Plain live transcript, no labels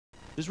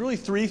There's really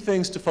three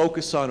things to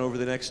focus on over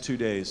the next 2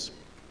 days.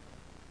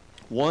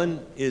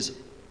 One is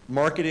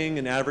marketing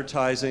and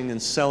advertising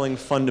and selling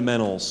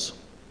fundamentals.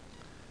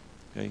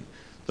 Okay?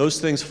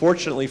 Those things,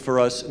 fortunately for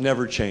us,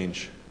 never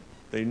change.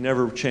 They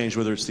never change,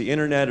 whether it's the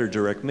internet or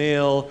direct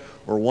mail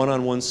or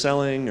one-on-one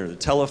selling or the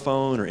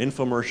telephone or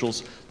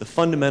infomercials. The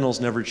fundamentals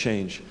never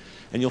change.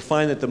 And you'll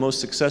find that the most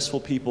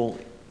successful people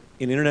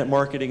in internet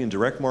marketing and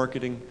direct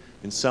marketing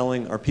and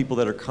selling are people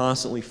that are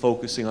constantly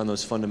focusing on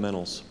those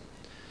fundamentals.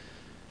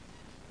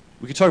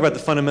 We could talk about the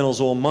fundamentals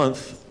all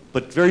month,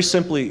 but very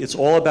simply, it's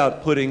all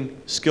about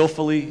putting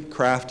skillfully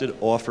crafted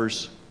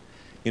offers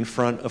in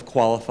front of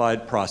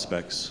qualified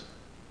prospects.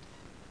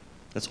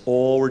 That's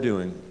all we're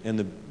doing.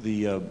 And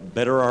the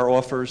better our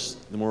offers,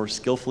 the more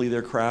skillfully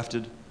they're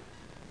crafted,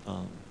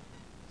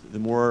 the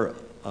more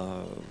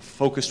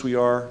focused we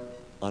are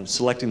on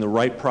selecting the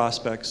right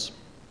prospects,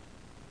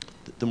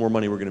 the more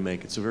money we're going to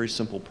make. It's a very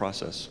simple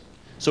process.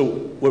 So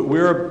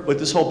what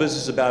this whole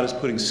business is about is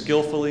putting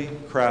skillfully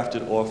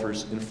crafted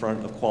offers in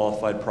front of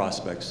qualified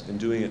prospects and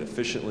doing it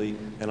efficiently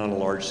and on a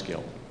large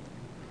scale.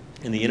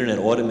 And the internet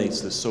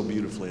automates this so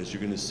beautifully, as you're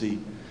going to see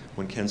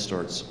when Ken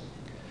starts.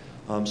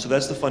 So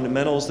that's the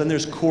fundamentals. Then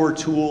there's core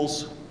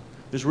tools.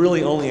 There's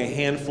really only a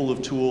handful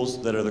of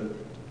tools that are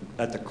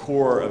at the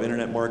core of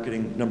internet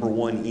marketing. Number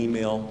one,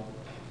 email.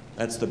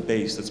 That's the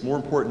base. That's more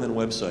important than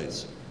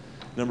websites.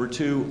 Number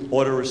two,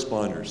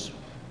 autoresponders.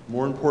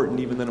 More important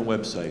even than a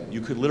website.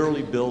 You could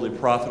literally build a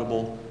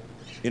profitable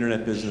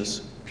internet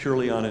business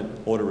purely on an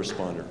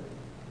autoresponder.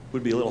 It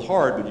would be a little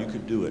hard, but you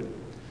could do it.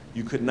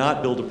 You could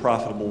not build a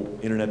profitable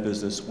internet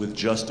business with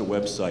just a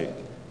website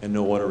and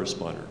no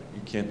autoresponder.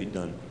 It can't be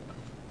done.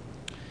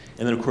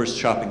 And then, of course,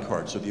 shopping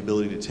carts, so the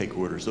ability to take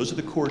orders. Those are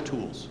the core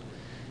tools.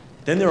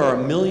 Then there are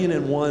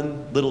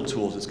 1,000,001 little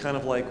tools. It's kind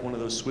of like one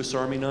of those Swiss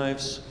Army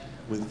knives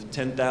with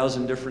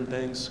 10,000 different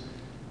things.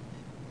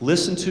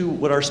 Listen to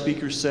what our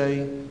speakers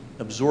say.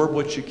 Absorb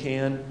what you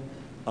can.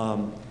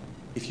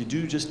 If you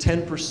do just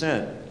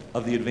 10%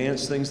 of the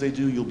advanced things they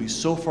do, you'll be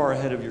so far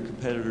ahead of your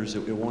competitors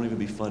that it won't even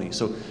be funny.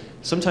 So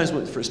sometimes,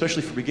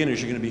 especially for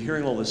beginners, you're going to be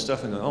hearing all this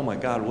stuff and going, oh my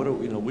God,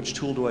 which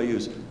tool do I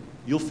use?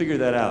 You'll figure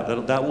that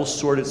out. That will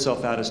sort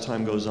itself out as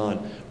time goes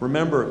on.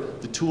 Remember,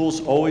 the tools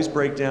always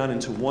break down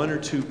into one or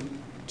two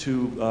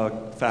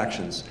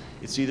factions.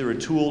 It's either a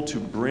tool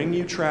to bring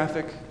you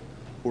traffic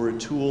or a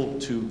tool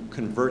to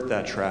convert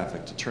that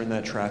traffic, to turn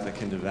that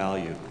traffic into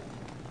value.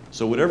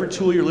 So whatever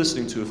tool you're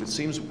listening to, if it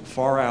seems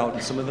far out,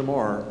 and some of them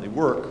are, they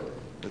work,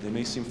 but they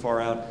may seem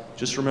far out,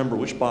 just remember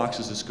which box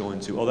is this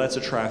going to. Oh, that's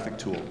a traffic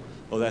tool.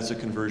 Oh, that's a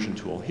conversion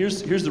tool.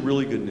 Here's the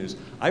really good news.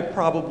 I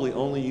probably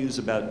only use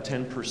about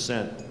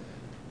 10%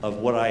 of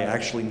what I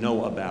actually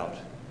know about,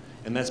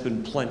 and that's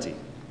been plenty,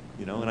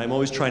 and I'm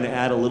always trying to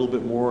add a little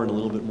bit more and a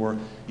little bit more.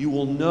 You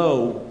will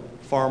know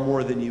far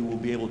more than you will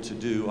be able to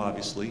do,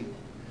 obviously,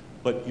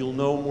 but you'll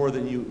know more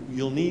than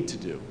you'll need to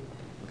do.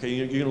 Okay,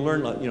 you're going to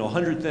learn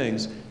 100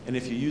 things, and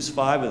if you use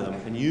 5 of them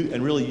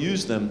and really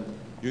use them,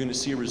 you're going to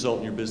see a result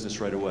in your business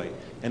right away.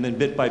 And then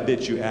bit by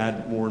bit, you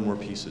add more and more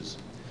pieces.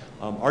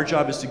 Our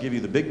job is to give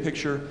you the big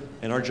picture,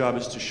 and our job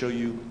is to show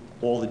you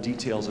all the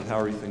details of how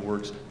everything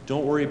works.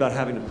 Don't worry about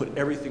having to put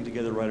everything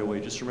together right away.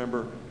 Just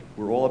remember,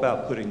 we're all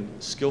about putting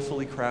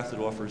skillfully crafted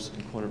offers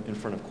in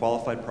front of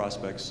qualified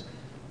prospects.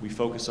 We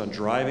focus on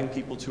driving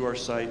people to our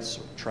sites,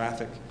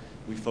 traffic.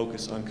 We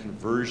focus on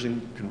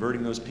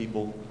converting those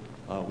people,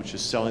 which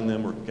is selling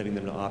them or getting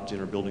them to opt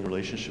in or building a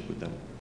relationship with them.